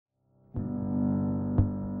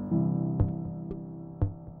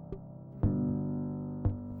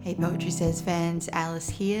Hey Poetry Says fans, Alice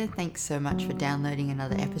here. Thanks so much for downloading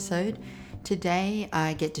another episode. Today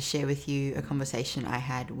I get to share with you a conversation I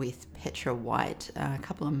had with Petra White a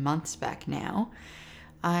couple of months back now.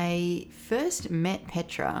 I first met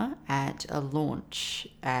Petra at a launch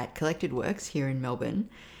at Collected Works here in Melbourne,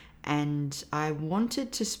 and I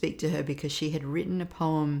wanted to speak to her because she had written a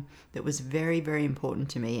poem that was very, very important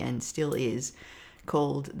to me and still is,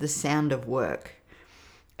 called The Sound of Work.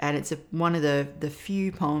 And it's one of the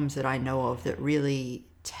few poems that I know of that really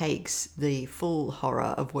takes the full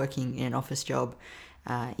horror of working in an office job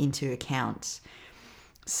into account.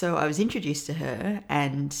 So I was introduced to her,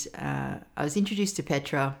 and I was introduced to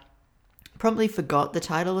Petra, promptly forgot the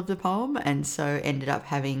title of the poem, and so ended up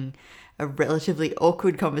having a relatively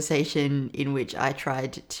awkward conversation in which I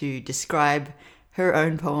tried to describe her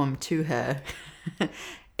own poem to her.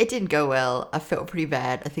 It didn't go well. I felt pretty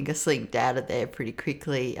bad. I think I slinked out of there pretty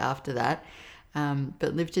quickly after that.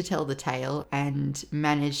 But lived to tell the tale and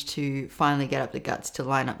managed to finally get up the guts to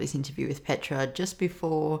line up this interview with Petra just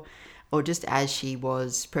before, or just as she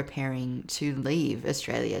was preparing to leave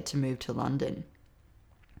Australia to move to London.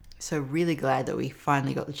 So really glad that we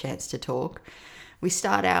finally got the chance to talk. We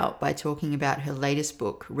start out by talking about her latest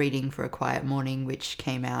book, Reading for a Quiet Morning, which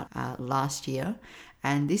came out last year.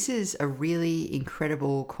 And this is a really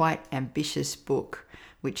incredible, quite ambitious book,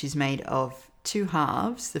 which is made of two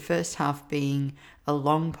halves. The first half being a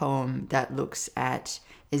long poem that looks at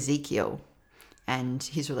Ezekiel and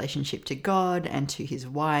his relationship to God and to his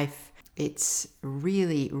wife. It's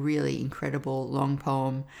really, really incredible long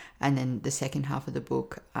poem. And then the second half of the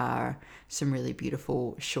book are some really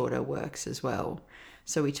beautiful shorter works as well.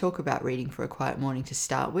 So we talk about Reading for a Quiet Morning to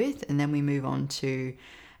start with, and then we move on to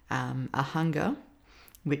A Hunger,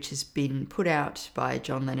 which has been put out by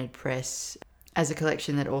John Leonard Press as a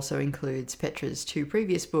collection that also includes Petra's two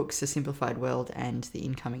previous books, The Simplified World and The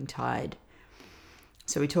Incoming Tide.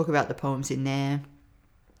 So we talk about the poems in there,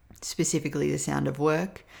 specifically The Sound of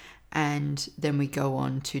Work, and then we go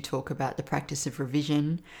on to talk about the practice of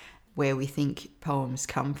revision, where we think poems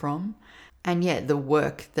come from, and the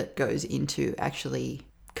work that goes into actually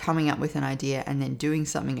coming up with an idea and then doing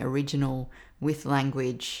something original with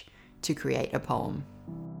language to create a poem.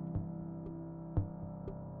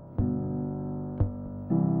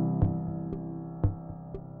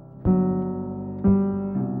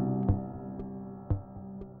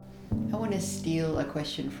 I want to steal a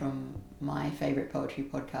question from my favourite poetry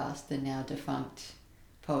podcast, the now defunct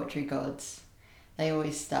Poetry Gods. They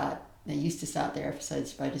used to start their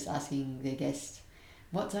episodes by just asking their guests,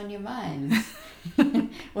 what's on your mind?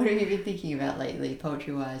 What have you been thinking about lately,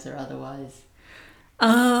 poetry-wise or otherwise?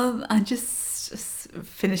 I just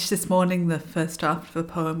finished this morning the first draft of a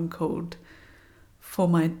poem called For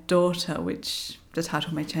My Daughter, which the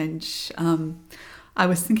title may change. I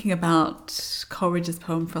was thinking about Coleridge's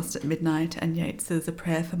poem Frost at Midnight and Yeats's A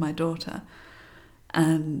Prayer for My Daughter,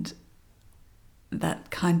 and that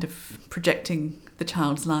kind of projecting the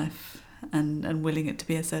child's life and willing it to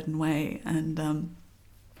be a certain way. And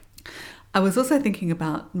I was also thinking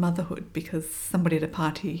about motherhood, because somebody at a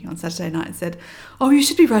party on Saturday night said, "Oh, you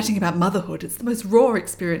should be writing about motherhood. It's the most raw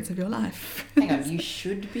experience of your life." Hang on, you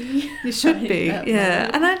should be? You should be, yeah.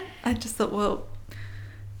 And I just thought, well,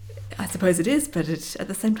 I suppose it is, but at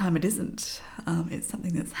the same time it isn't. It's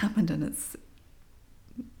something that's happened, and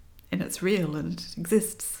it's real, and it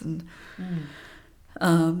exists. And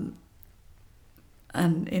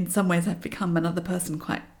in some ways I've become another person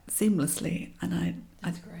quite seamlessly, and I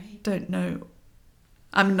don't know.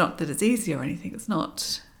 I mean, not that it's easy or anything, it's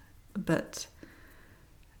not. But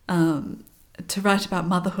to write about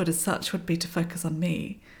motherhood as such would be to focus on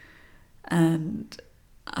me, and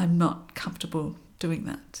I'm not comfortable doing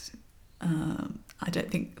that. I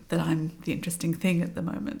don't think that I'm the interesting thing at the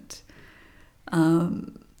moment.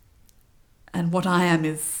 And what I am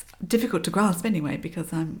is difficult to grasp anyway,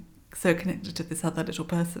 because I'm so connected to this other little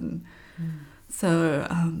person. So,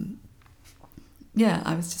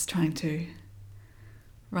 I was just trying to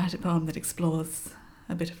write a poem that explores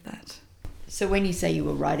a bit of that. So when you say you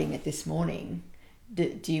were writing it this morning,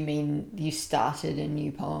 do you mean you started a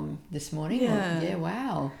new poem this morning? Yeah. Yeah,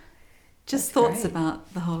 wow. Just That's thoughts great.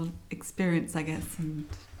 about the whole experience, I guess, and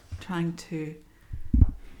trying to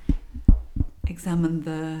examine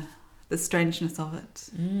the strangeness of it,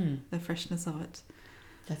 the freshness of it.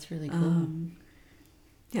 That's really cool.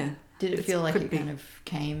 Did it feel like it kind of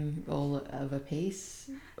came all of a piece?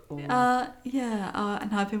 Or? And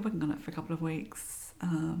I've been working on it for a couple of weeks,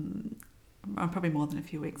 probably more than a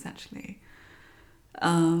few weeks actually.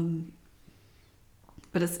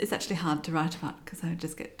 But it's actually hard to write about because I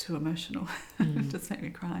just get too emotional. It just make me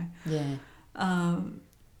cry. Yeah.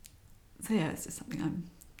 so yeah, it's just something I'm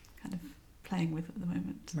kind of playing with at the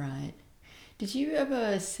moment. Right. Did you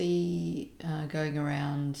ever see going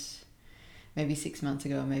around maybe 6 months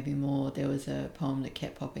ago or maybe more, there was a poem that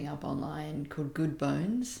kept popping up online called Good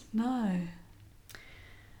Bones? No.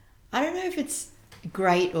 I don't know if it's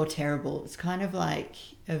great or terrible. It's kind of like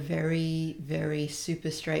a very, very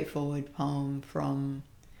super straightforward poem from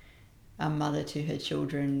a mother to her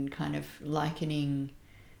children, kind of likening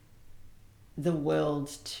the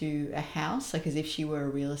world to a house, like as if she were a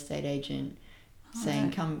real estate agent,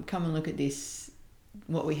 saying, right. come and look at this,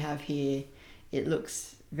 what we have here. It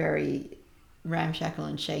looks very ramshackle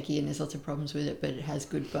and shaky and there's lots of problems with it, but it has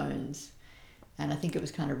good bones. And I think it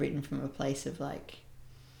was kind of written from a place of like,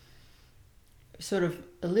 sort of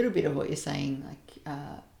a little bit of what you're saying, like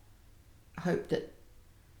hope that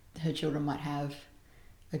her children might have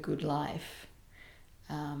a good life.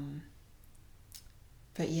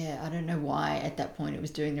 But yeah, I don't know why at that point it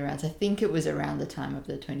was doing the rounds. I think it was around the time of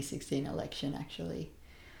the 2016 election, actually.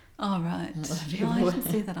 Oh, right. A lot of No, people I were-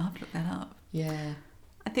 didn't see that. I'll have to look that up. Yeah.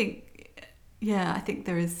 I think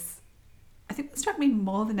there is. I think what struck me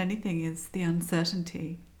more than anything is the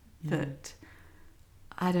uncertainty that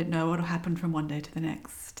I don't know what will happen from one day to the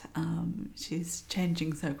next. She's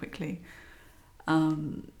changing so quickly,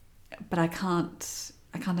 but I can't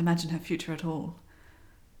imagine her future at all.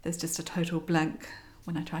 There's just a total blank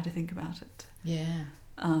when I try to think about it. Yeah.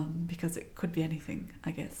 Because it could be anything,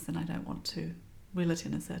 I guess, and I don't want to wheel it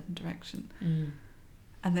in a certain direction. Mm.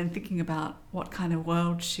 And then thinking about what kind of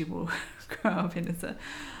world she will grow up in is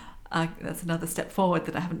that's another step forward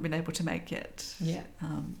that I haven't been able to make yet. Yeah.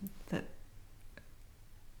 That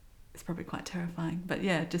is probably quite terrifying. But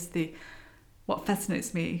yeah, just what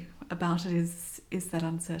fascinates me about it is that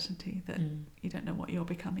uncertainty that you don't know what you're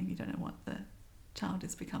becoming, you don't know what the child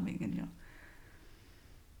is becoming, and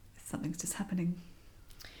something's just happening.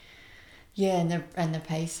 Yeah, and the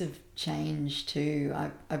pace of change too.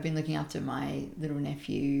 I've been looking after my little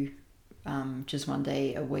nephew just one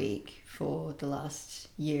day a week for the last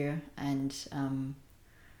year, and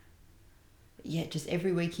just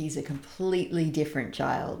every week he's a completely different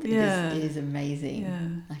child. Yeah. It is amazing. Yeah.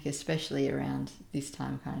 Like especially around this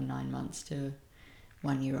time, kind of 9 months to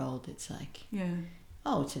 1 year old, it's like, Yeah.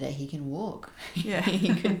 oh, today he can walk. Yeah.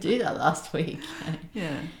 He couldn't do that last week.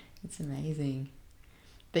 Yeah. It's amazing.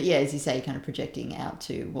 But yeah, as you say, kind of projecting out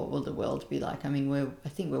to what will the world be like. I mean, I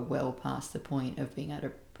think we're well past the point of being able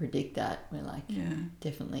to predict that. We're like,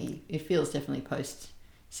 definitely, it feels definitely post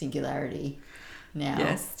singularity now.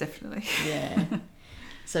 Yes, definitely. Yeah.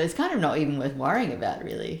 So it's kind of not even worth worrying about,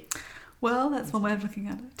 really. Well, that's one way of looking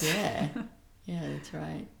at it. Yeah. Yeah, that's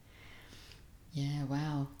right. Yeah,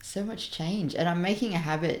 wow. So much change. And I'm making a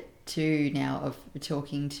habit too now of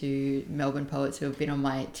talking to Melbourne poets who have been on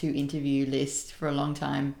my to interview list for a long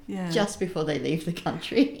time, just before they leave the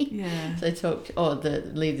country. Yeah. So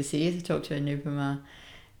leave the city. I talked to Anupama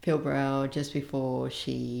Pilbrow just before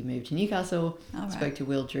she moved to Newcastle. Spoke to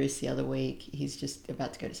Will Druce the other week. He's just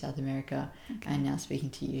about to go to South America. Okay. And now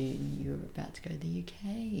speaking to you, and you're about to go to the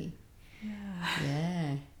UK.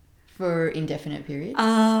 Yeah. For indefinite period?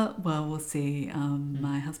 Well, we'll see.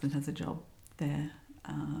 My husband has a job there,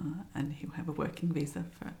 and he'll have a working visa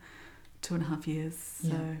for 2.5 years. So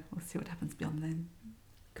we'll see what happens beyond then.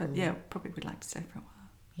 Cool. But yeah, probably would like to stay for a while.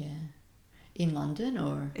 Yeah. In London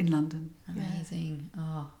or? In London. Amazing. Yeah.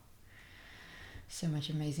 Oh, so much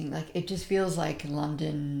amazing. Like it just feels like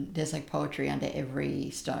London, there's like poetry under every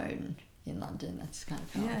stone in London. That's kind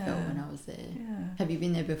of how I felt when I was there. Yeah. Have you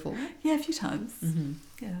been there before? Yeah, a few times. Mm-hmm.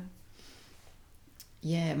 Yeah.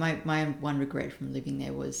 Yeah, my one regret from living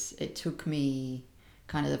there was it took me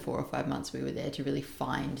kind of the 4 or 5 months we were there to really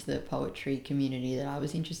find the poetry community that I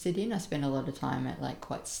was interested in. I spent a lot of time at like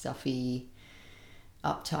quite stuffy,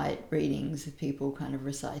 uptight readings of people kind of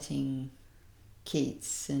reciting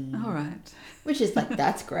Keats and... All right. Which is like,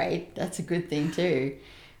 that's great. That's a good thing too.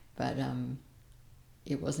 But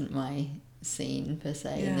it wasn't my scene per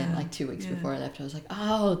se. And then like 2 weeks before I left, I was like,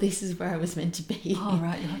 oh, this is where I was meant to be. Oh,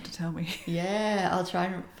 right. You'll have to tell me. Yeah, I'll try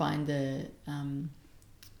and find the...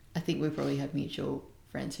 I think we probably have mutual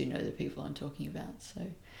friends who know the people I'm talking about. So,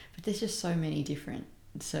 but there's just so many different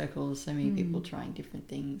circles, so many people trying different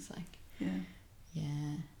things. Like,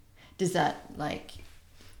 yeah. Does that like...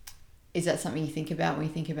 Is that something you think about when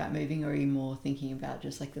you think about moving, or are you more thinking about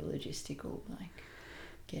just like the logistical, like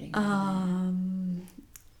getting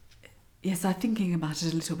Yes, I'm thinking about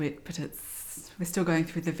it a little bit, but we're still going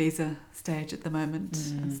through the visa stage at the moment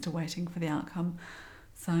and still waiting for the outcome.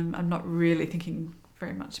 So I'm not really thinking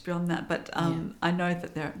very much beyond that. But I know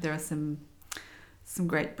that there are some some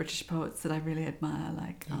great British poets that I really admire,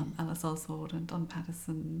 like Alice Oswald and Don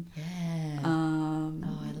Patterson. Yeah.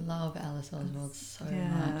 I love Alice Oswald so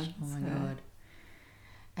much. Oh my God.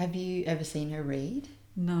 Have you ever seen her read?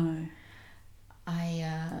 No.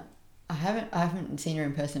 I haven't seen her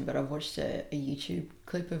in person, but I've watched a YouTube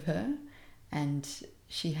clip of her, and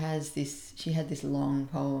she had this long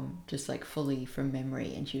poem just like fully from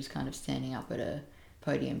memory, and she was kind of standing up at a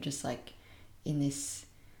podium just like in this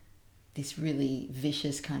really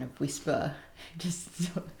vicious kind of whisper, just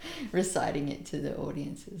sort of reciting it to the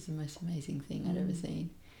audience. It was the most amazing thing I'd ever seen.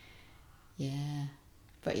 Yeah.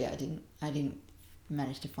 But yeah, I didn't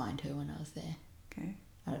manage to find her when I was there. Okay.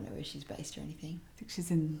 I don't know where she's based or anything. I think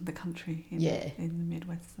she's in the country, in the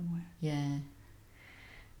Midwest somewhere. Yeah.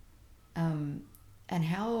 And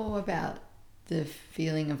how about the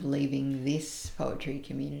feeling of leaving this poetry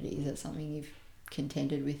community? Is that something you've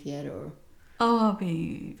contended with yet, or? Oh, I'll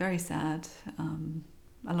be very sad.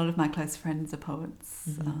 A lot of my close friends are poets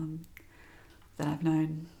that I've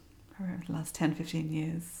known for the last 10, 15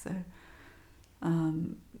 years. So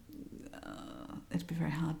it'd be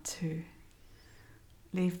very hard to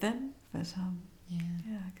leave them. But yeah,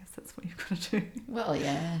 I guess that's what you've got to do. Well,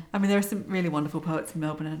 yeah. I mean, there are some really wonderful poets in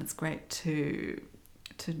Melbourne, and it's great to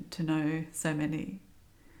know so many.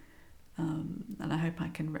 And I hope I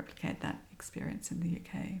can replicate that experience in the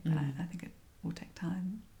UK. But I think it will take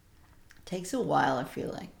time. It takes a while, I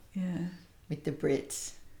feel like. Yeah. With the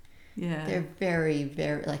Brits. Yeah. They're very,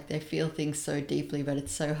 very, like, they feel things so deeply, but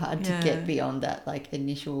it's so hard to get beyond that, like,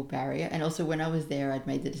 initial barrier. And also, when I was there, I'd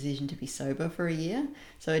made the decision to be sober for a year,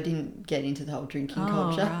 so I didn't get into the whole drinking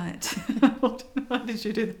culture. Oh, right. Why did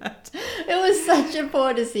you do that? It was such a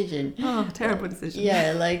poor decision. Oh, terrible decision.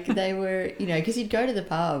 Yeah, like, they were, you know, because you'd go to the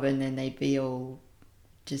pub and then they'd be all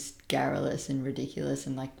just garrulous and ridiculous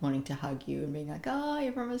and, like, wanting to hug you and being like, oh,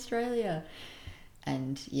 you're from Australia.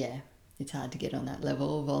 And, yeah, it's hard to get on that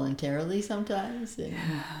level voluntarily sometimes. And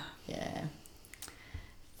yeah. I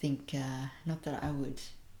think, not that I would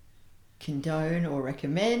condone or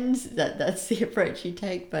recommend that that's the approach you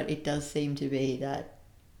take, but it does seem to be that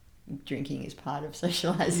drinking is part of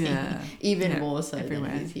socialising, even more so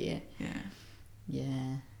everywhere. than it is here.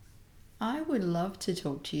 Yeah. I would love to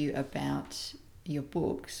talk to you about your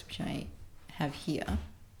books, which I have here.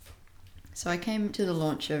 So I came to the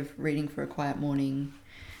launch of Reading for a Quiet Morning.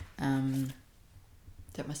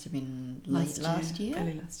 That must have been late last year.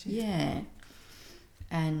 Early last year. Yeah.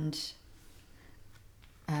 And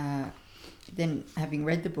then having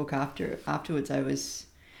read the book afterwards,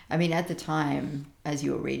 I mean, at the time, as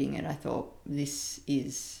you were reading it, I thought, this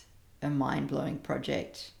is a mind-blowing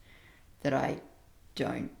project that I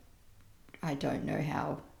don't know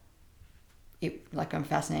how it, like, I'm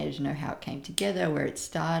fascinated to know how it came together, where it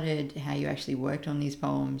started, how you actually worked on these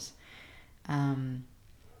poems.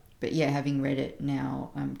 But yeah, having read it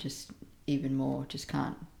now, I'm just even more, just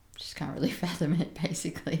can't really fathom it,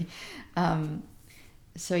 basically.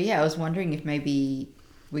 So yeah, I was wondering if maybe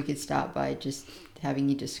we could start by just having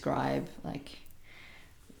you describe, like,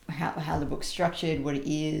 how the book's structured, what it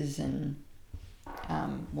is, and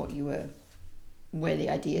where the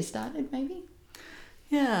idea started, maybe.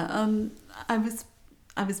 Yeah, I was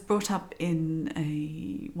brought up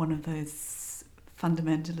in one of those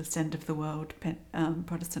fundamentalist end of the world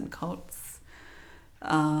Protestant cults,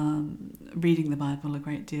 reading the Bible a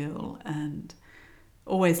great deal and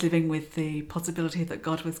always living with the possibility that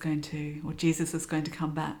God was going to, or Jesus was going to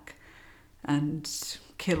come back and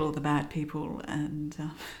kill all the bad people and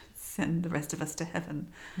send the rest of us to heaven.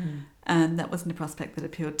 And that wasn't a prospect that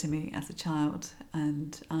appealed to me as a child,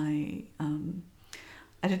 and I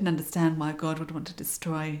didn't understand why God would want to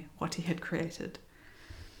destroy what he had created.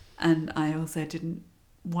 And I also didn't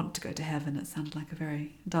want to go to heaven. It sounded like a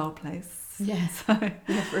very dull place. Yeah, so,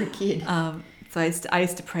 yeah, for a kid. So I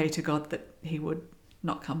used to pray to God that he would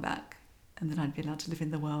not come back and that I'd be allowed to live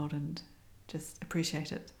in the world and just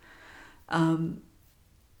appreciate it.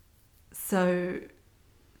 So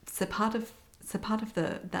part of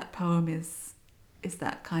that poem is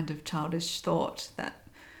that kind of childish thought, that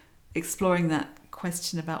exploring that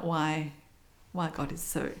question about why God is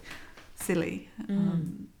so silly.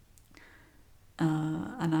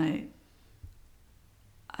 And I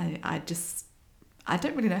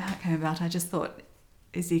don't really know how it came about. I just thought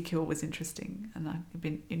Ezekiel was interesting, and it'd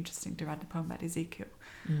been interesting to write a poem about Ezekiel.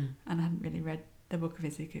 And I hadn't really read the book of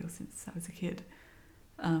Ezekiel since I was a kid.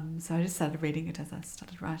 So I just started reading it as I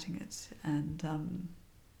started writing it, and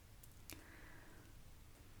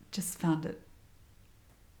just found it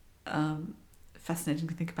fascinating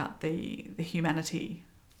to think about the humanity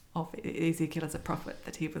of Ezekiel as a prophet,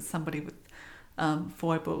 that he was somebody with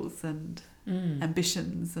foibles and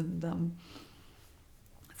ambitions, and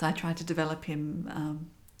so I tried to develop him,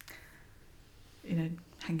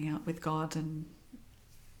 hanging out with God and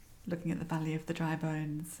looking at the Valley of the Dry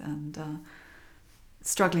Bones, and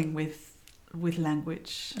struggling with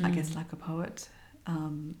language, I guess, like a poet,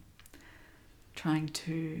 trying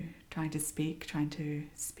to speak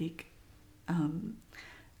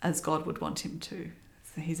as God would want him to.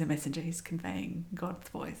 So he's a messenger, he's conveying God's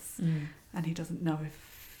voice, and he doesn't know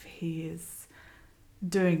if he is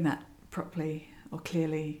doing that properly or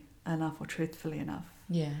clearly enough or truthfully enough.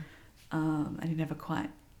 Yeah. And he never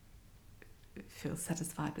quite feels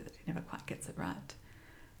satisfied with it, he never quite gets it right.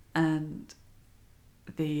 And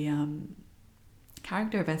the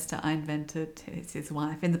character of Esther I invented is his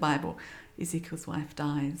wife. In the Bible, Ezekiel's wife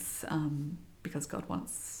dies because God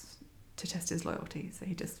wants to test his loyalty, so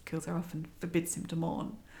he just kills her off and forbids him to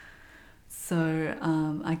mourn. So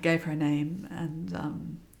I gave her a name,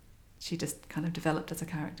 and she just kind of developed as a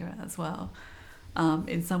character as well.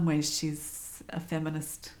 In some ways she's a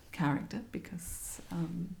feminist character because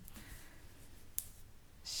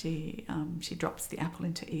she drops the apple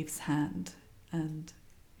into Eve's hand and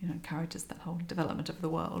encourages that whole development of the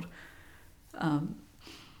world. But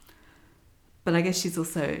I guess she's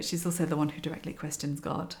also the one who directly questions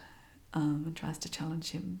God and tries to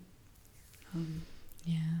challenge him.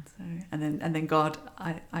 So and then God,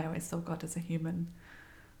 I always saw God as a human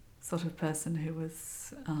sort of person who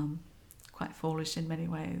was quite foolish in many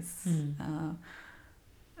ways,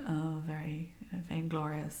 very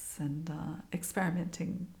vainglorious and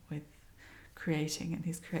experimenting with creating, and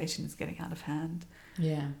his creation is getting out of hand.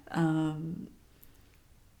 Yeah.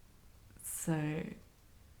 So, and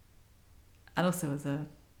also as a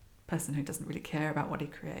person who doesn't really care about what he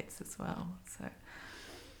creates as well. So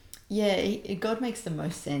Yeah, God makes the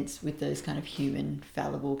most sense with those kind of human,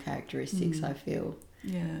 fallible characteristics, I feel.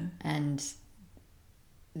 Yeah. And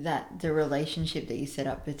that the relationship that you set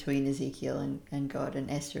up between Ezekiel and God, and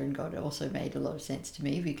Esther and God, also made a lot of sense to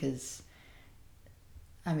me, because,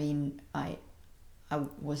 I mean, I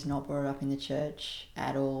was not brought up in the church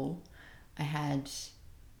at all. I had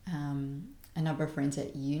a number of friends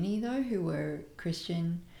at uni, though, who were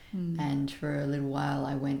Christian. And for a little while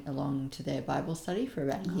I went along to their Bible study for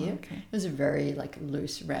about a year. Okay. It was a very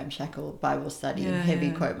loose, ramshackle Bible study and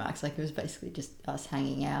heavy quote marks. It was basically just us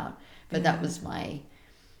hanging out. But that was my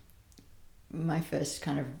first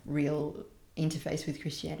kind of real interface with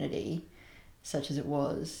Christianity, such as it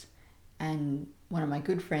was. And one of my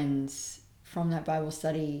good friends from that Bible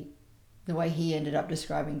study, the way he ended up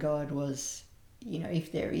describing God was,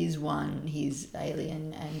 if there is one, he's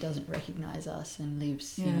alien and doesn't recognize us and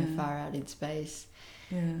lives far out in space.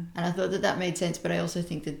 Yeah. And I thought that made sense, but I also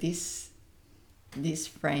think that this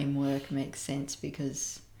framework makes sense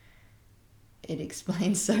because it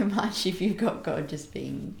explains so much if you've got God just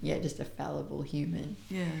being just a fallible human.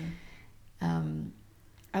 Yeah.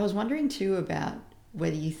 I was wondering too about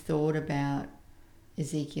whether you thought about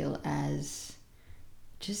Ezekiel as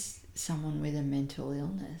just someone with a mental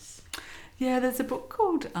illness. Yeah, there's a book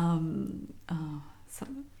called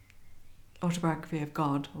Autobiography of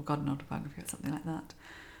God, or God and Autobiography, or something like that.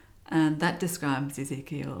 And that describes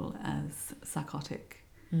Ezekiel as psychotic.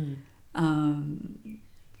 And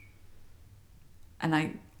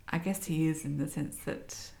I guess he is, in the sense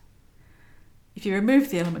that if you remove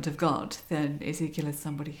the element of God, then Ezekiel is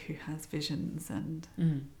somebody who has visions and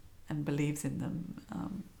believes in them.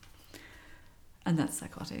 And that's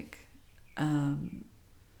psychotic.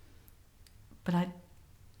 But I'm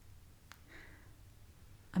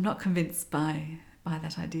not convinced by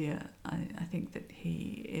that idea. I think that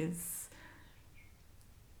he is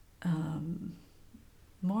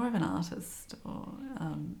more of an artist, or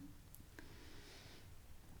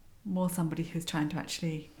more somebody who's trying to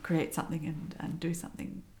actually create something and do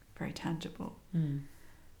something very tangible.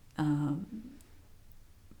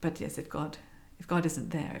 But yes, if God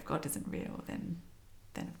isn't there, if God isn't real, then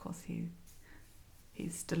of course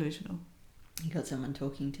he's delusional. You got someone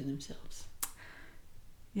talking to themselves.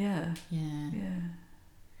 Yeah.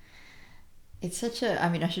 It's such a... I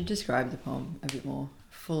mean, I should describe the poem a bit more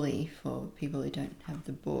fully for people who don't have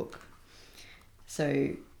the book.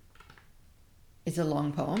 So it's a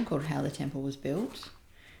long poem called How the Temple Was Built.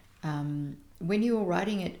 When you were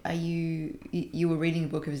writing it, you were reading the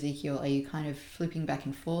book of Ezekiel, are you kind of flipping back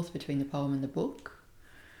and forth between the poem and the book?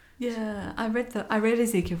 Yeah, I read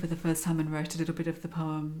Ezekiel for the first time and wrote a little bit of the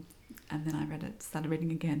poem, and then started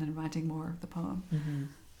reading again and writing more of the poem.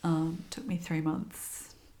 Took me 3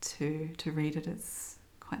 months to read it as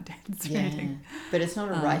quite dense Yeah. reading. But it's not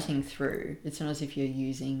a writing through. It's not as if you're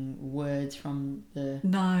using words from the...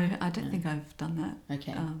 No, I don't think I've done that.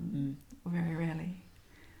 Okay. Very rarely.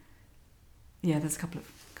 Yeah, there's a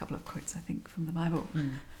couple of quotes, I think, from the Bible.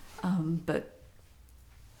 But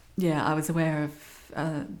yeah, I was aware of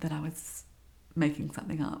that I was making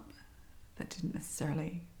something up that didn't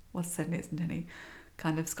necessarily, well, certainly isn't any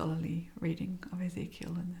kind of scholarly reading of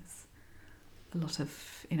Ezekiel, and there's a lot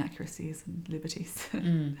of inaccuracies and liberties.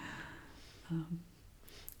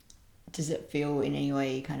 Does it feel in any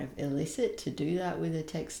way kind of illicit to do that with a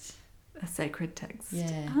text? A sacred text?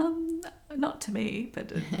 Yeah. Not to me,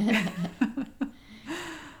 but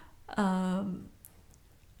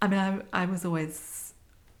I mean, I was always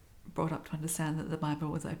brought up to understand that the Bible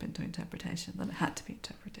was open to interpretation, that it had to be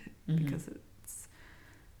interpreted because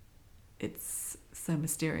it's so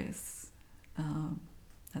mysterious.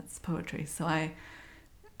 That's poetry. So I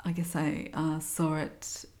guess I saw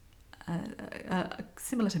it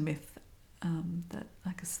similar to myth, that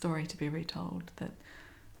like a story to be retold, that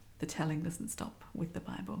the telling doesn't stop with the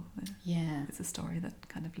Bible. Yeah. It's a story that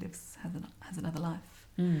kind of has another life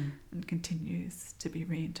and continues to be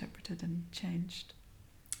reinterpreted and changed.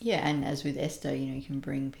 Yeah, and as with Esther, you can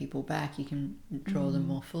bring people back, you can draw them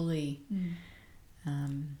more fully.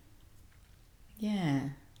 Yeah.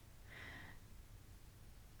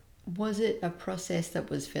 Was it a process that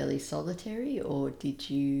was fairly solitary, or did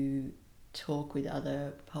you talk with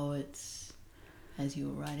other poets as you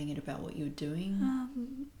were writing it about what you were doing?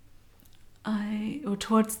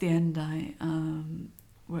 Towards the end, I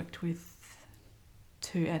worked with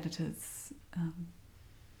 2 editors,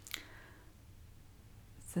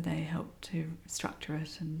 so they helped to structure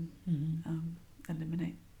it and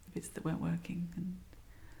eliminate the bits that weren't working and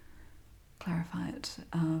clarify it.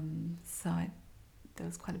 There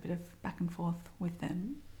was quite a bit of back and forth with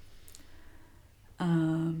them,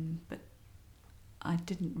 but I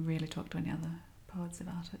didn't really talk to any other poets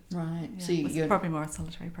about it. Right. Yeah, So it was probably more a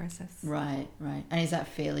solitary process. Right. And is that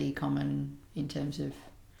fairly common in terms of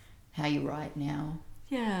how you write now?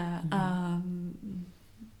 Yeah.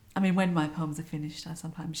 I mean, when my poems are finished, I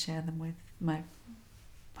sometimes share them with my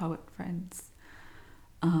poet friends,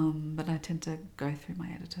 but I tend to go through my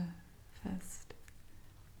editor first.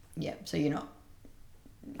 Yeah. So you're not...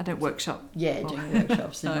 I don't workshop. Yeah, doing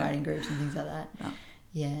workshops and No. writing groups and things like that. No.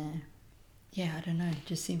 Yeah. Yeah, I don't know. It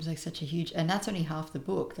just seems like such a huge... And that's only half the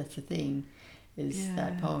book. That's the thing, is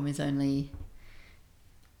that poem is only...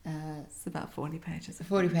 it's about 40 pages.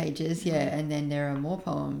 40 pages, yeah. And then there are more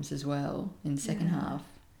poems as well in the second half.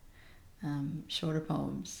 Shorter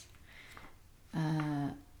poems.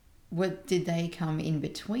 What did they come in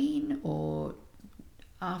between or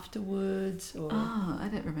afterwards? Or... Oh, I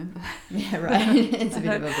don't remember. Yeah, right. It's a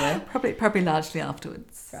bit of a blur. Probably largely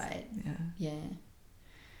afterwards. Right. Yeah.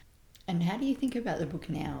 And how do you think about the book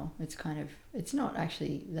now? It's not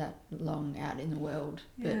actually that long out in the world,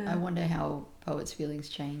 but I wonder how poets' feelings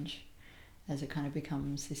change as it kind of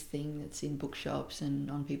becomes this thing that's in bookshops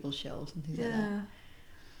and on people's shelves and things like that.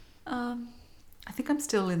 I think I'm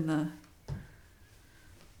still in the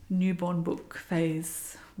newborn book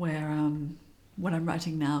phase where what I'm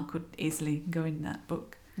writing now could easily go in that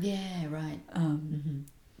book. Yeah, right.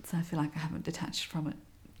 So I feel like I haven't detached from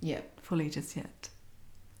it fully just yet.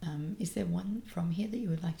 Is there one from here that you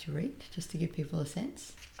would like to read, just to give people a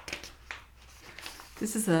sense?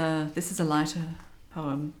 This is a lighter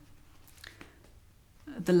poem.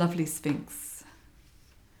 The Lovely Sphinx.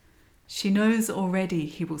 She knows already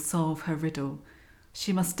he will solve her riddle.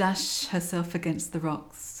 She must dash herself against the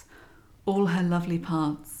rocks, all her lovely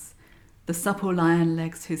parts, the supple lion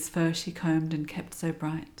legs whose fur she combed and kept so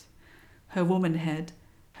bright, her woman head,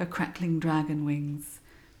 her crackling dragon wings,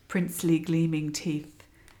 princely gleaming teeth,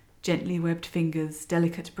 gently webbed fingers,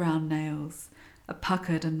 delicate brown nails, a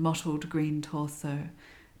puckered and mottled green torso,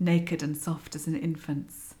 naked and soft as an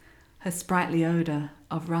infant's, her sprightly odour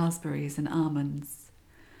of raspberries and almonds.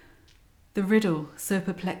 The riddle, so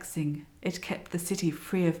perplexing, it kept the city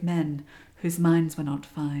free of men whose minds were not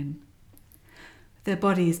fine. Their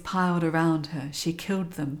bodies piled around her, she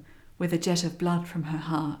killed them with a jet of blood from her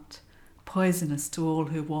heart, poisonous to all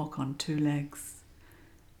who walk on 2 legs.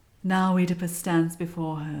 Now Oedipus stands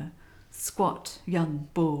before her, squat, young,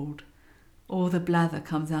 bald. All the blather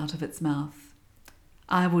comes out of its mouth.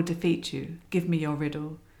 I will defeat you, give me your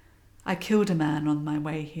riddle. I killed a man on my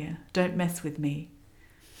way here, don't mess with me.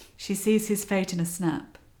 She sees his fate in a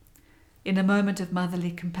snap. In a moment of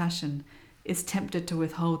motherly compassion, is tempted to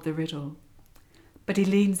withhold the riddle. But he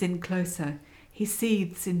leans in closer, he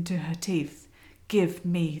seethes into her teeth. Give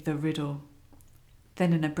me the riddle.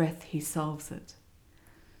 Then in a breath he solves it.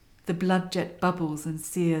 The blood jet bubbles and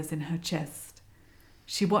sears in her chest.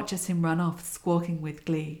 She watches him run off, squawking with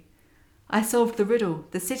glee. I solved the riddle.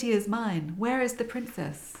 The city is mine. Where is the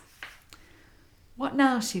princess? What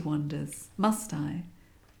now, she wonders. Must I?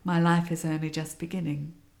 My life is only just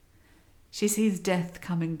beginning. She sees death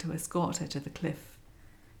coming to escort her to the cliff.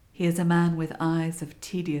 He is a man with eyes of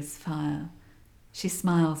tedious fire. She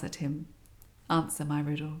smiles at him. Answer my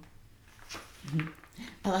riddle.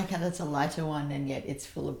 I like how that's a lighter one and yet it's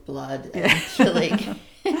full of blood and killing.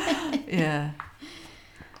 Yeah.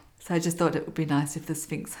 So I just thought it would be nice if the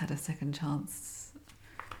Sphinx had a second chance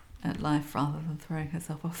at life rather than throwing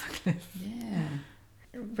herself off the cliff. Yeah.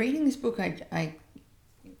 Reading this book, I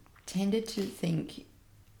tended to think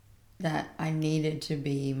that I needed to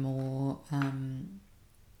be more...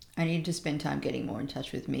 I needed to spend time getting more in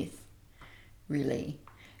touch with myth, really.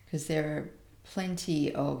 Because there are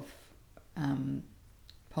plenty of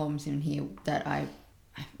poems in here that I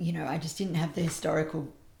just didn't have the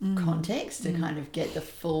historical context to kind of get the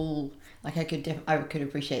full, like I could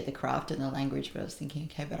appreciate the craft and the language, but I was thinking,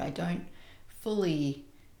 okay, but I don't fully,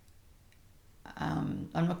 I'm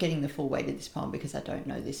not getting the full weight of this poem because I don't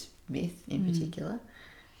know this myth in particular.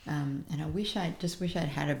 And I wish I'd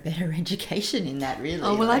had a better education in that, really.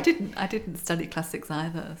 Oh, well, I didn't study classics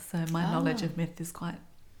either, so my knowledge of myth is quite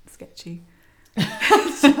sketchy.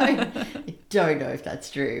 So, I don't know if that's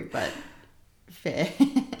true, but fair.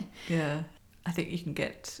 Yeah. I think you can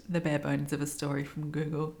get the bare bones of a story from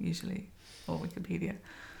Google, usually, or Wikipedia.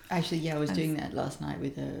 Actually, yeah, I was doing that last night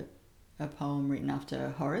with a poem written after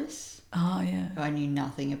Horace. Oh, yeah. Who I knew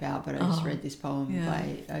nothing about, but I just read this poem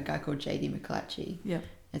by a guy called J.D. McClatchy. Yep.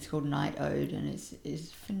 It's called Night Ode, and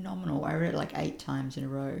it's phenomenal. I read it like 8 times in a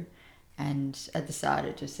row, and at the start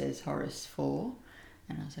it just says Horace 4,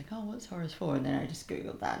 and I was like, oh, what's Horace 4? And then I just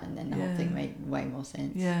Googled that, and then the whole thing made way more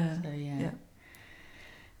sense. Yeah. So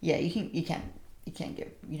yeah, you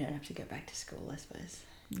don't have to go back to school, I suppose.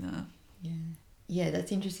 No. Yeah,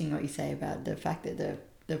 that's interesting what you say about the fact that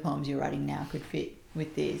the poems you're writing now could fit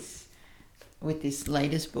with this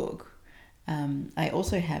latest book. I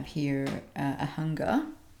also have here A Hunger,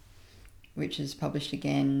 which is published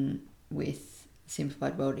again with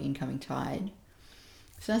Simplified World Incoming Tide.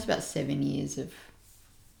 So that's about 7 years of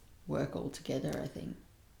work altogether, I think.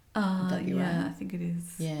 Would that be right? I think it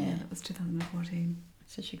is. Yeah, that was 2014.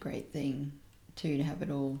 Such a great thing too to have it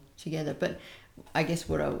all together. But I guess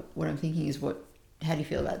what I'm thinking is how do you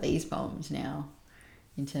feel about these poems now?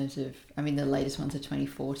 In terms of, I mean, the latest ones are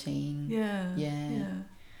 2014. Yeah.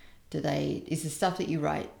 Is the stuff that you're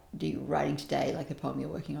writing today, like the poem you're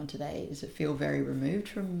working on today, does it feel very removed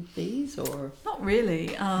from these, or? Not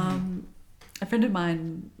really. A friend of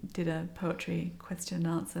mine did a poetry question and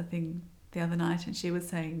answer thing the other night, and she was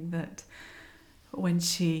saying that when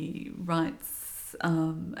she writes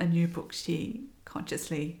a new book, she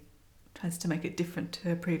consciously tries to make it different to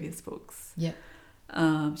her previous books. Yeah.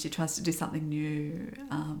 She tries to do something new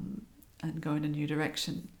and go in a new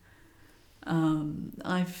direction.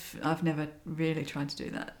 I've never really tried to do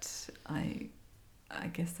that. I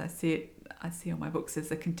guess I see all my books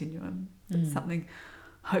as a continuum. It's something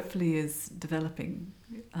hopefully is developing.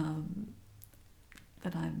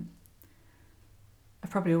 That I've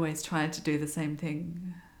probably always tried to do the same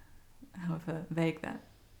thing, however vague that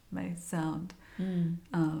may sound. And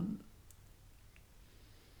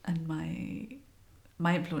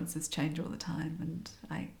my influences change all the time, and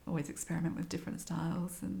I always experiment with different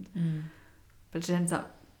styles, but it ends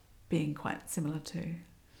up being quite similar too.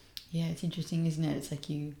 Yeah, it's interesting, isn't it? It's like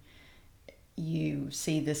you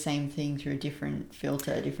see the same thing through a different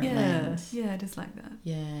filter, a different lens. Yeah, it is like that.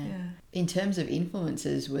 Yeah. In terms of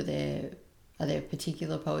influences, are there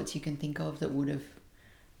particular poets you can think of that would have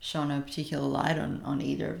shone a particular light on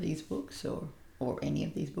either of these books or any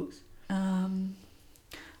of these books?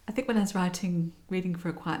 I think when I was reading for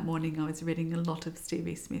a quiet morning, I was reading a lot of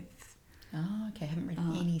Stevie Smith. Oh, okay. I haven't read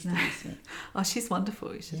any Stevie Smith. Oh, she's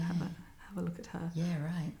wonderful. You should have a look at her. Yeah,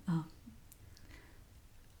 right.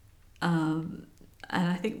 And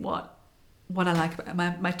I think what I like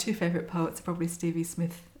about my two favourite poets are probably Stevie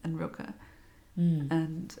Smith and Rilke.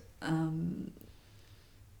 And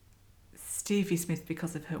Stevie Smith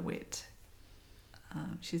because of her wit.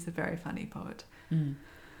 She's a very funny poet.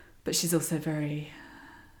 But she's also very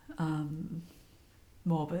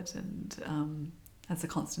morbid and has a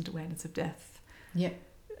constant awareness of death. Yeah.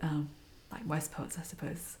 Like most poets, I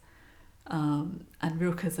suppose. And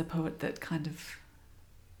Rilke's a poet that kind of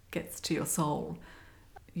gets to your soul.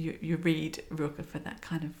 You read Rilke for that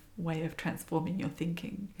kind of way of transforming your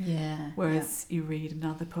thinking. Yeah. Whereas you read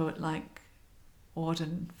another poet like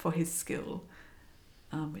Auden for his skill,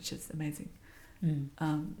 which is amazing.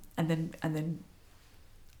 And then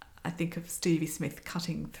I think of Stevie Smith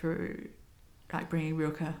cutting through, like bringing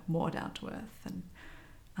Rilke more down to earth and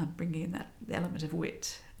bringing in that element of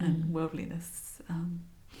wit and worldliness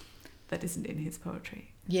that isn't in his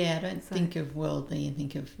poetry. Yeah, I don't think of worldly and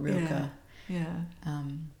think of Rilke. Yeah.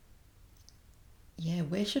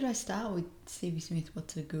 Where should I start with Stevie Smith?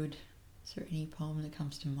 Is there any poem that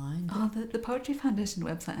comes to mind? Oh, the Poetry Foundation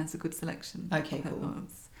website has a good selection of her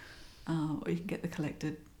poems. Or you can get the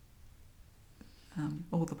collected,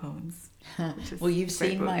 all the poems. Well, you've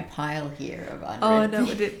seen my pile here of unread. Oh, no,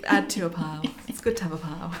 add to your pile. It's good to have a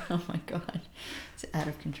pile. Oh my God, it's out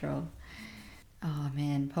of control. Oh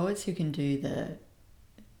man, poets who can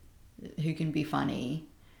be funny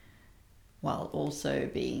while also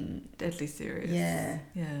being deadly serious.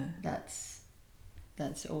 Yeah.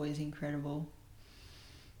 That's always incredible.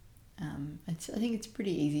 I think it's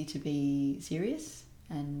pretty easy to be serious,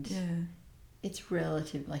 and it's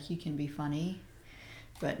relative. Like, you can be funny,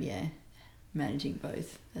 but managing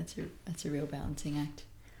both, that's a real balancing act.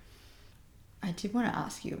 I did want to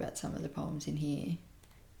ask you about some of the poems in here,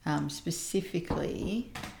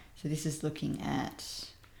 specifically. So this is looking at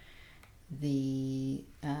the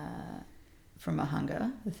From a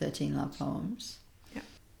Hunger, the 13 love poems.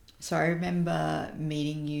 So I remember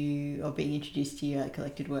meeting you or being introduced to you at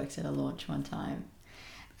Collected Works at a launch one time.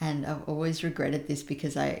 And I've always regretted this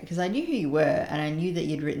because I knew who you were, and I knew that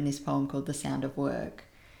you'd written this poem called The Sound of Work.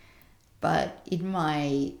 But in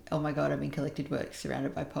my, oh my God, I'm in Collected Works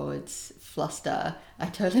surrounded by poets fluster, I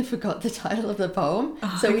totally forgot the title of the poem.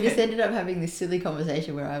 So we just ended up having this silly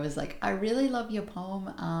conversation where I was like, I really love your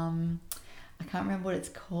poem. I can't remember what it's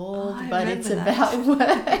called, but it's about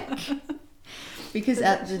work. Because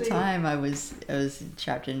at the time I was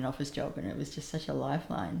trapped in an office job, and it was just such a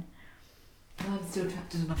lifeline. I'm still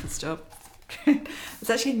trapped in an office job. It's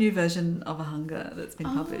actually a new version of A Hunger that's been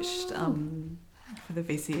published for the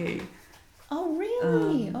VCE. Oh,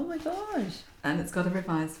 really? Oh my gosh. And it's got a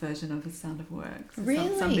revised version of The Sound of Work. So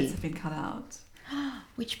really? Some bits have been cut out.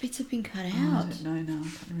 Which bits have been cut out? I don't know now. I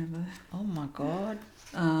can't remember. Oh my God.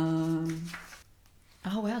 Oh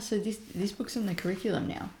wow. So this book's on the curriculum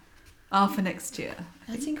now. For next year.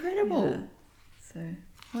 That's incredible. Yeah. So.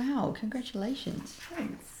 Wow, congratulations.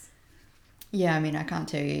 Thanks. Yeah, I mean, I can't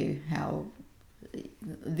tell you how...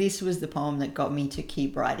 This was the poem that got me to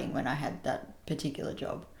keep writing when I had that particular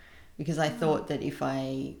job. Because I thought that if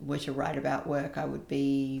I were to write about work, I would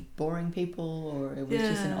be boring people, or it was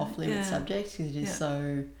just an off-limit subject, because it is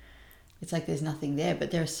so... It's like there's nothing there.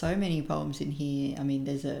 But there are so many poems in here. I mean,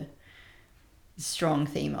 there's a strong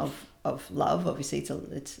theme of love. Obviously,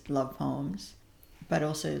 it's love poems. But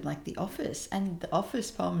also, like, The Office. And The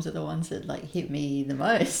Office poems are the ones that, like, hit me the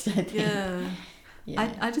most, I think.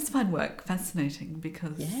 Yeah. I just find work fascinating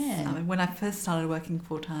because I mean, when I first started working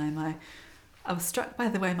full-time, I was struck by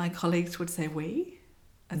the way my colleagues would say we.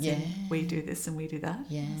 As in, we do this and we do that.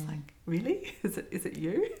 Yeah. I was like, really? Is it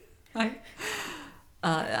you? Like,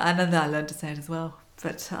 and then I learned to say it as well.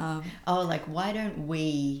 But like, why don't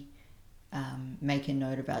we make a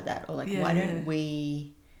note about that? Or like, why don't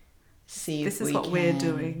we see this if is we what can... we're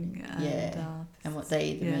doing? And what they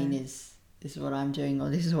either mean is, this is what I'm doing, or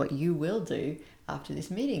this is what you will do after this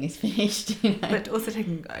meeting is finished. You know? But also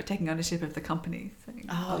taking ownership of the company. Saying,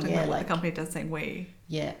 what the company does, saying we.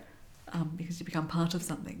 Yeah. Because you become part of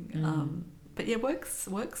something. But yeah, work's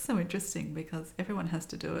so interesting because everyone has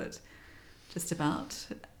to do it, just about,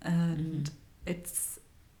 and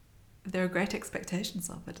there are great expectations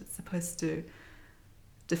of it. It's supposed to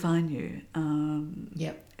define you.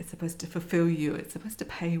 It's supposed to fulfill you. It's supposed to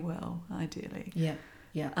pay well, ideally.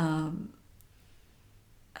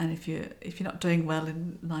 And if you're not doing well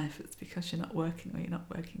in life, it's because you're not working, or you're not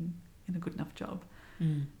working in a good enough job.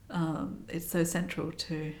 It's so central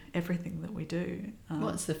to everything that we do.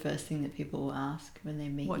 What's the first thing that people will ask when they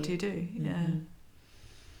meet you? What do you do? Yeah.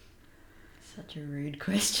 Such a rude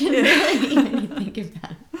question, really, when you think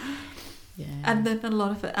about it. Yeah. And then a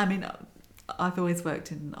lot of it, I mean, I've always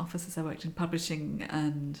worked in offices. I worked in publishing,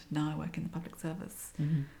 and now I work in the public service.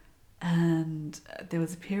 And there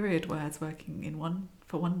was a period where I was working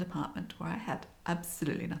for one department where I had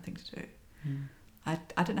absolutely nothing to do. I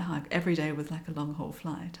don't know how, every day was like a long haul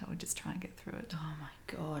flight. I would just try and get through it. Oh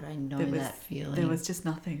my God, I know that feeling. There was just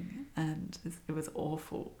nothing, and it was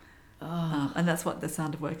awful. And that's what The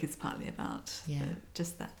Sound of Work is partly about.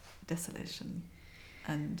 Just that desolation.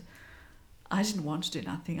 And I didn't want to do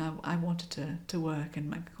nothing. I wanted to work and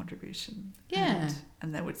make a contribution.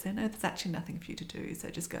 And they would say, no, there's actually nothing for you to do, so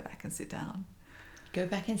just go back and sit down. Go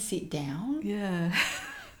back and sit down? Yeah.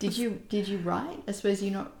 Did you write? I suppose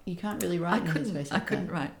you can't really write in a space like I couldn't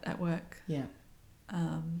write at work. Yeah.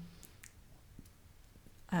 I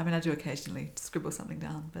mean, I do occasionally scribble something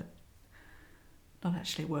down, but not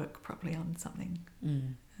actually work properly on something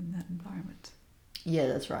in that environment. Yeah,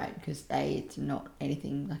 that's right. Because A, it's not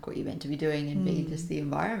anything like what you're meant to be doing, and B, just the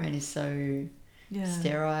environment is so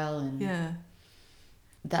sterile. And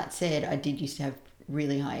that said, I did used to have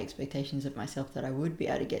really high expectations of myself that I would be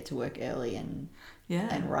able to get to work early and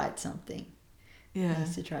write something. Yeah. I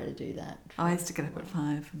used to try to do that. I used to get up at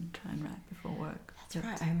 5 and try and write before work. That's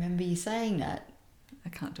right. I remember you saying that. I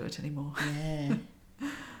can't do it anymore. Yeah.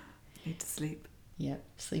 Need to sleep. Yep.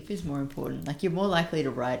 Sleep is more important. Like, you're more likely to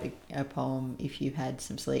write a poem if you had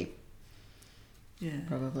some sleep. Yeah.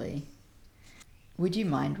 Probably. Would you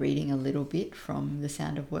mind reading a little bit from The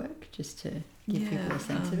Sound of Work, just to give people a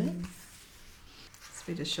sense of it? Let's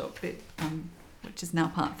read a short bit, which is now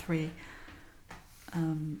part 3.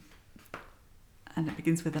 And it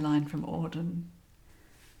begins with a line from Auden.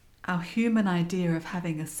 Our human idea of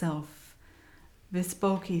having a self, this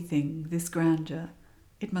bulky thing, this grandeur,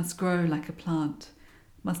 it must grow like a plant,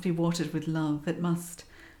 must be watered with love, it must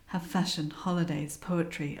have fashion, holidays,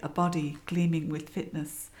 poetry, a body gleaming with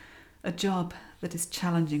fitness, a job that is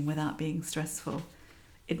challenging without being stressful.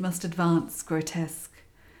 It must advance, grotesque,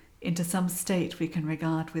 into some state we can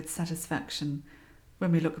regard with satisfaction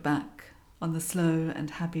when we look back on the slow and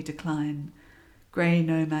happy decline, grey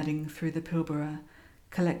nomading through the Pilbara,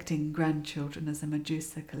 collecting grandchildren as a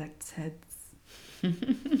Medusa collects heads.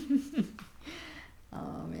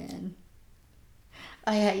 Oh, man.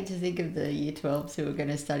 I hate to think of the year 12s who are going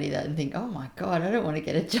to study that and think, oh my God, I don't want to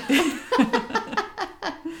get a job.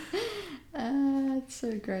 It's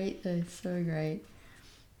so great though, so great.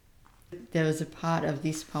 There was a part of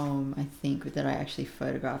this poem, I think, that I actually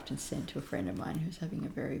photographed and sent to a friend of mine who's having a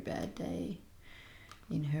very bad day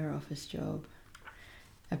in her office job,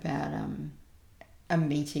 about a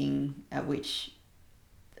meeting at which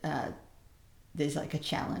there's like a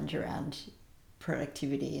challenge around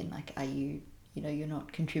productivity, and like, are you you're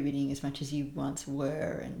not contributing as much as you once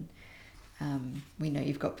were, and we know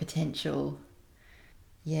you've got potential.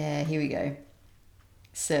 Yeah, here we go.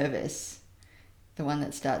 Service, the one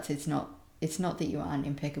that starts, it's not that you aren't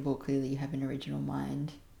impeccable, clearly you have an original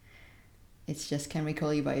mind. It's just, can we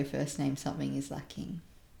call you by your first name? Something is lacking.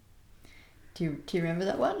 Do you remember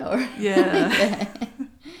that one? Or Yeah.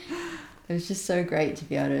 It was just so great to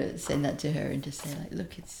be able to send that to her and just say, like,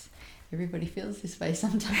 look, everybody feels this way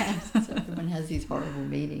sometimes. So everyone has these horrible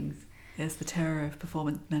meetings. Yes, the terror of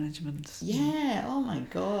performance management. Yeah, oh my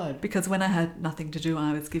God. Because when I had nothing to do,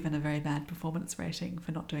 I was given a very bad performance rating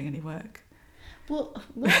for not doing any work. Well,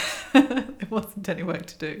 what? There wasn't any work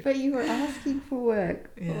to do. But you were asking for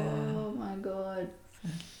work. Yeah. Oh my God.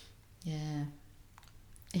 Yeah.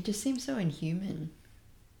 It just seems so inhuman.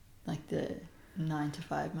 Like the 9 to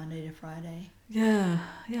 5, Monday to Friday. Yeah,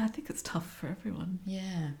 I think it's tough for everyone.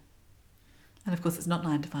 Yeah. And of course, it's not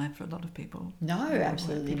 9 to 5 for a lot of people. No,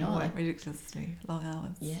 absolutely people not. Work ridiculously long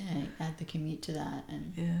hours. Yeah, add the commute to that,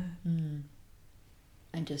 and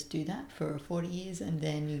and just do that for 40 years, and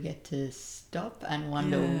then you get to stop and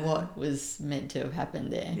wonder what was meant to have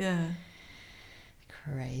happened there. Yeah.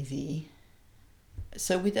 Crazy.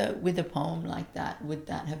 So with a poem like that, would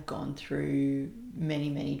that have gone through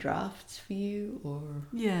many drafts for you, or?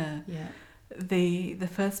 Yeah. The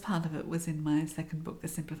first part of it was in my second book, The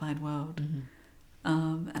Simplified World,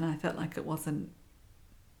 and I felt like it wasn't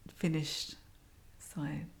finished, so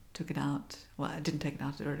I took it out. Well, I didn't take it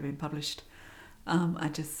out; it had already been published. I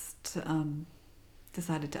just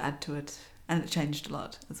decided to add to it, and it changed a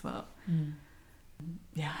lot as well.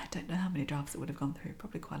 Yeah, I don't know how many drafts it would have gone through.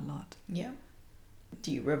 Probably quite a lot. Yeah.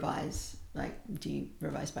 Do you revise? Do you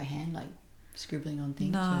revise by hand, like scribbling on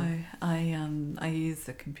things? No, I use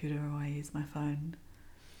a computer, or I use my phone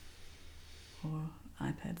or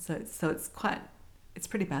iPad. So it's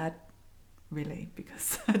pretty bad, really,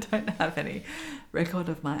 because I don't have any record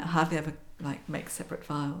of I hardly ever like make separate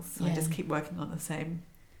files. So I just keep working on the same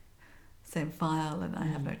file, and I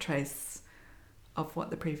have no trace of what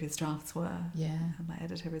the previous drafts were. Yeah. And my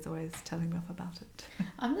editor is always telling me off about it.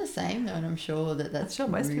 I'm the same though, and I'm sure that's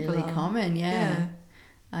most really people are. common. Yeah.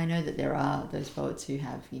 I know that there are those poets who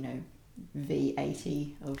have,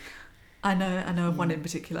 V80 of... I know of one in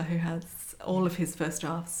particular who has all of his first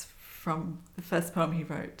drafts from the first poem he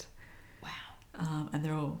wrote. Wow. And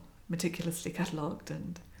they're all meticulously catalogued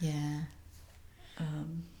and... Yeah.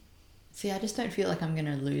 See, I just don't feel like I'm going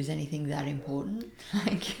to lose anything that important. I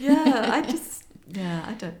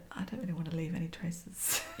don't really want to leave any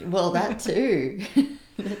traces. Well, that too.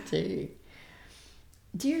 That too.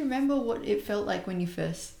 Do you remember what it felt like when you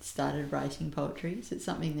first started writing poetry? Is it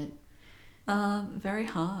something that... Very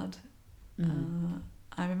hard.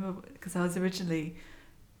 I remember because I was originally,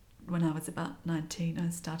 when I was about 19, I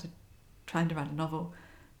started trying to write a novel,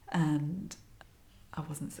 and I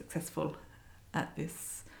wasn't successful at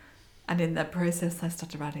this. And in that process, I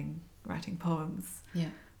started writing poems. Yeah.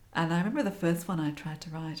 And I remember the first one I tried to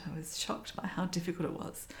write, I was shocked by how difficult it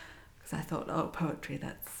was, because I thought, oh, poetry,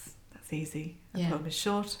 that's easy. A poem is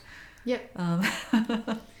short. Yep.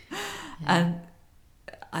 And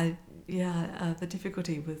the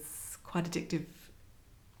difficulty was quite addictive.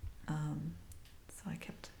 So I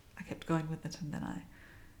kept going with it, and then I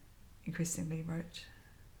increasingly wrote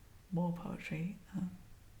more poetry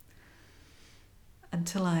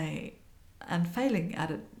until and failing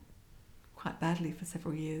at it quite badly for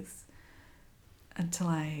several years, until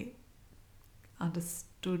I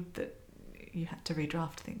understood that you had to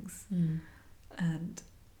redraft things, and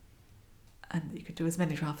that you could do as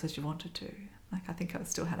many drafts as you wanted to. Like, I think I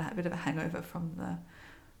still had a bit of a hangover from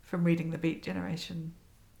reading The Beat Generation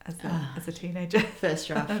as a teenager. First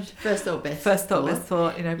draft, first thought, best best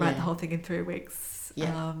thought. Write the whole thing in 3 weeks.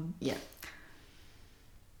 Yeah.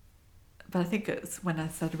 But I think it's when I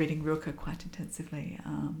started reading Rilke quite intensively,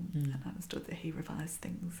 and understood that he revised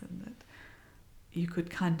things, and that you could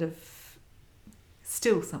kind of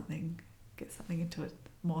still get something into a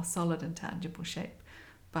more solid and tangible shape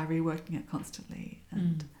by reworking it constantly,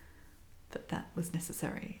 and that was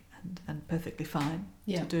necessary and perfectly fine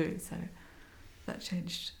to do. So that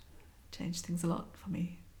changed things a lot for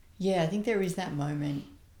me. Yeah, I think there is that moment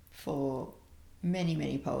for many,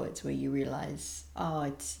 many poets where you realise, oh,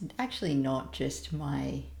 it's actually not just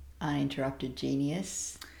my uninterrupted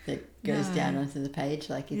genius that goes down onto the page.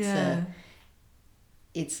 Like,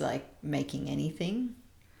 it's like making anything.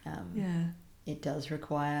 It does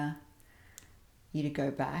require you to go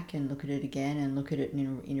back and look at it again, and look at it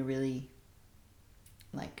in a really,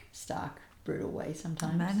 like, stark, brutal way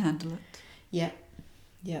sometimes. Manhandle it.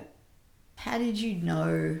 Yeah. How did you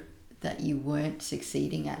know that you weren't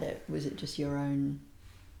succeeding at it? Was it just your own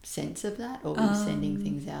sense of that, or were you sending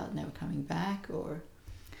things out and they were coming back, or?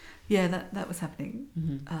 Yeah, that was happening.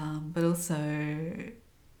 But also the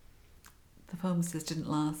poems just didn't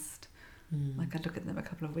last. Like, I'd look at them a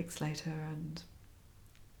couple of weeks later and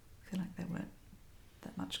feel like they weren't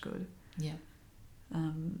that much good. Yeah.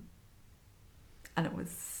 And it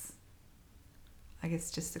was, I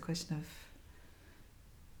guess, just a question of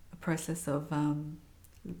a process of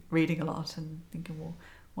reading a lot and thinking, well,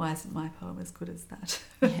 why isn't my poem as good as that?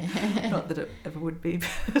 Not that it ever would be,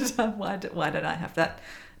 but why don't I have that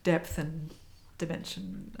depth and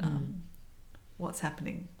dimension? What's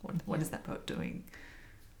happening? What is that poet doing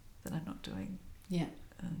that I'm not doing? Yeah.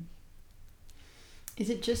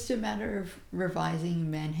 Is it just a matter of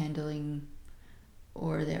revising, manhandling,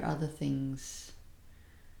 or are there other things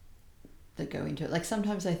that go into it? Like,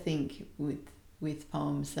 sometimes I think with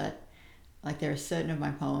poems that, like, there are certain of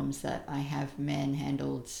my poems that I have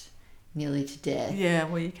manhandled nearly to death. Yeah,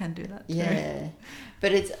 well, you can do that too. Yeah,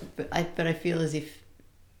 but I feel as if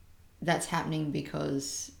that's happening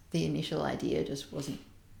because the initial idea just wasn't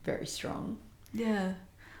very strong. Yeah,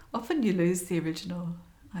 often you lose the original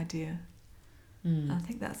idea. I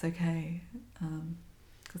think that's okay,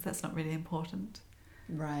 because that's not really important.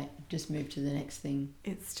 Right, just move to the next thing.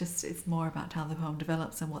 It's more about how the poem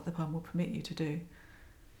develops and what the poem will permit you to do.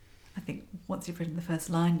 I think once you've written the first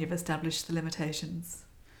line, you've established the limitations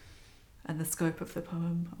and the scope of the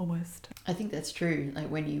poem, almost. I think that's true. Like,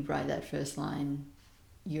 when you write that first line,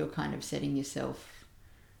 you're kind of setting yourself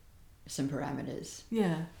some parameters.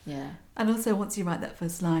 Yeah. And also, once you write that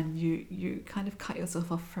first line, you kind of cut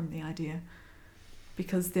yourself off from the idea,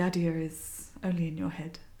 because the idea is only in your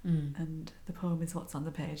head, and the poem is what's on the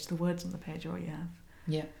page. The words on the page are all you have.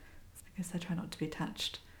 Yeah. It's because I try not to be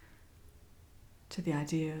attached to the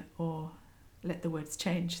idea, or let the words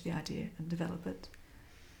change the idea and develop it.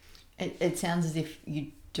 It sounds as if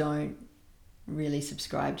you don't really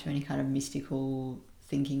subscribe to any kind of mystical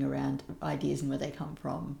thinking around ideas and where they come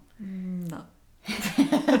from. No.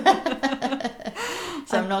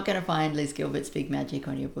 So I'm not going to find Liz Gilbert's Big Magic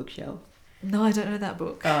on your bookshelf. No, I don't know that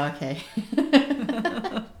book. Oh, okay.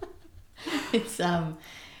 It's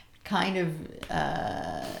kind of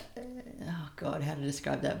oh God, how to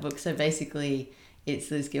describe that book? So basically, it's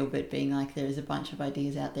Liz Gilbert being like, there's a bunch of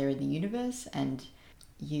ideas out there in the universe, and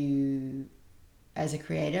you, as a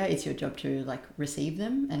creator, it's your job to, like, receive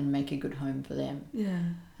them and make a good home for them. Yeah.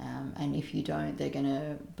 And if you don't, they're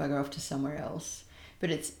gonna bugger off to somewhere else.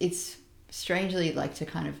 But it's strangely, like, to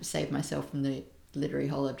kind of save myself from the literary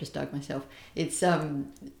hole I've just dug myself. It's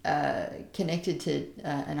connected to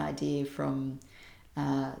an idea from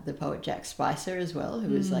the poet Jack Spicer as well,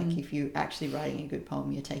 who was like, if you're actually writing a good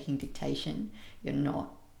poem, you're taking dictation.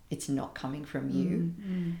 It's not coming from you.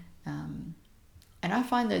 And I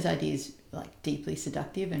find those ideas like deeply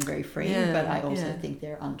seductive and very freeing, but I also think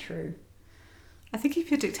they're untrue. I think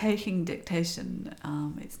if you're taking dictation,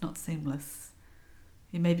 it's not seamless.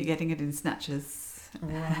 You may be getting it in snatches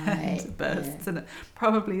and bursts, and it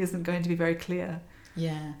probably isn't going to be very clear.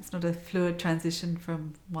 Yeah. It's not a fluid transition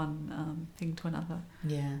from one thing to another.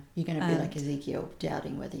 Yeah. You're going to be like Ezekiel,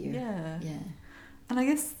 doubting whether you... Yeah. And I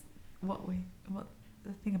guess what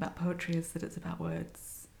the thing about poetry is that it's about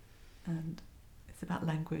words, and it's about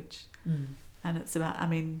language, and it's about,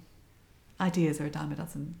 ideas are a dime a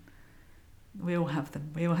dozen. We all have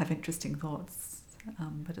them. We all have interesting thoughts,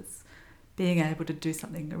 but it's being able to do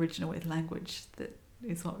something original with language that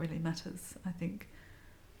is what really matters, I think.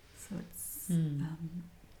 So it's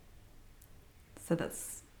so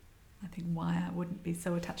that's, I think, why I wouldn't be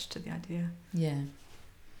so attached to the idea. Yeah.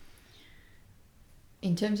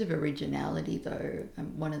 In terms of originality, though,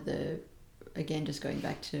 one of the, again, just going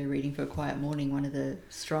back to Reading for a Quiet Morning, one of the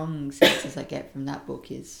strong senses I get from that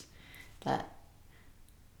book is that,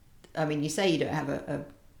 you say you don't have a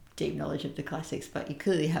deep knowledge of the classics, but you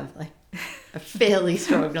clearly have like a fairly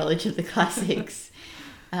strong knowledge of the classics.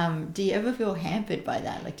 Do you ever feel hampered by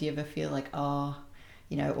that? Like, do you ever feel like,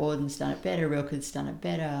 Auden's done it better, Rilke's done it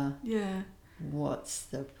better? Yeah. What's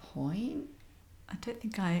the point? I don't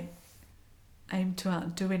think I aim to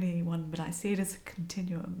outdo anyone, but I see it as a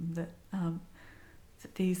continuum, that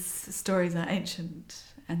these stories are ancient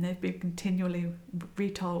and they've been continually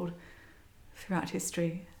retold throughout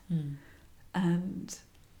history. And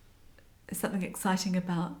there's something exciting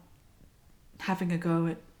about having a go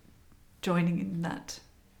at joining in that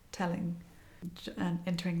telling and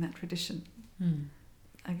entering that tradition.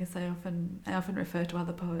 I guess I often refer to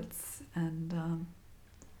other poets and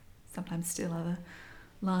sometimes steal other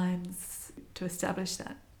lines to establish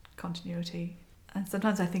that continuity. And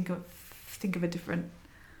sometimes I think of a different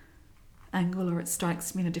angle, or it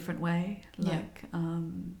strikes me in a different way. Like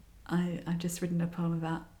I've just written a poem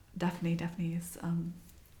about Daphne. Daphne is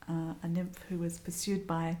a nymph who was pursued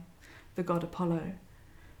by the god Apollo,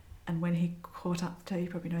 and when he caught up to her, you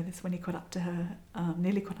probably know this, when he caught up to her,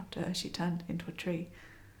 nearly caught up to her, she turned into a tree,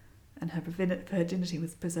 and her virginity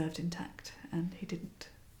was preserved intact, and he didn't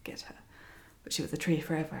get her, but she was a tree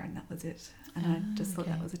forever, and that was it. And I just thought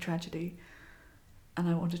that was a tragedy, and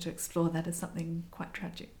I wanted to explore that as something quite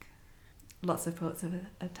tragic. Lots of poets have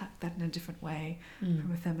attacked that in a different way,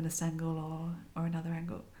 from a feminist angle or another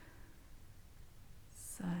angle.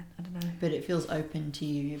 So I don't know. But it feels open to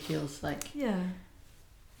you. It feels like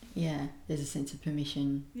there's a sense of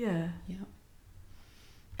permission. Yeah.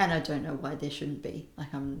 And I don't know why there shouldn't be.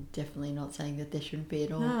 Like, I'm definitely not saying that there shouldn't be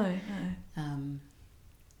at all. No.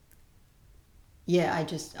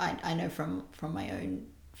 I know from my own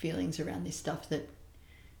feelings around this stuff that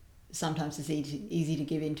sometimes it's easy to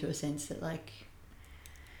give into a sense that, like,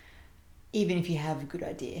 even if you have a good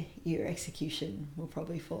idea, your execution will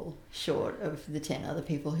probably fall short of the 10 other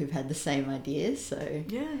people who've had the same ideas. So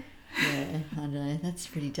yeah, I don't know. That's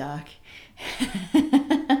pretty dark.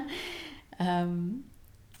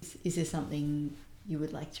 Is there something you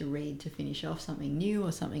would like to read to finish off? Something new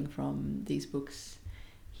or something from these books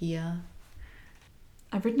here?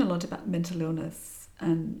 I've written a lot about mental illness,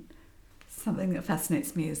 and something that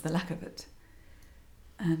fascinates me is the lack of it,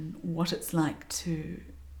 and what it's like to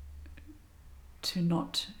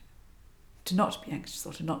not be anxious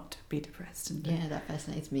or to not be depressed. And that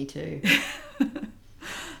fascinates me too.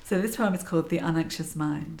 So this poem is called The Unanxious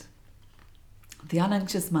Mind. The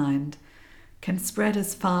unanxious mind can spread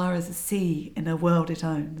as far as a sea in a world it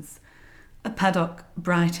owns, a paddock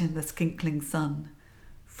bright in the skinkling sun,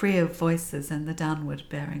 free of voices and the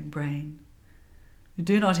downward-bearing brain.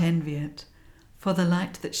 Do not envy it, for the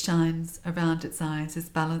light that shines around its eyes is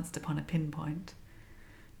balanced upon a pinpoint.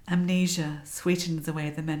 Amnesia sweetens away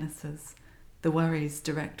the menaces, the worries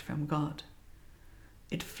direct from God.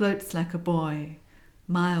 It floats like a buoy,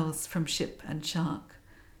 miles from ship and shark.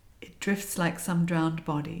 It drifts like some drowned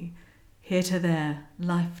body, here to there,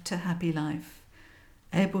 life to happy life,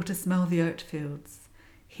 able to smell the oat fields,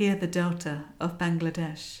 hear the delta of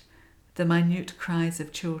Bangladesh, the minute cries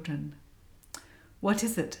of children. What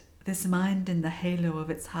is it, this mind in the halo of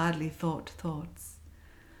its hardly thought thoughts?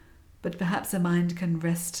 But perhaps a mind can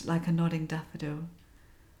rest like a nodding daffodil,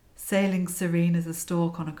 sailing serene as a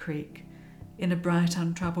stalk on a creek, in a bright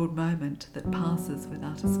untroubled moment that passes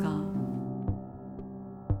without a scar.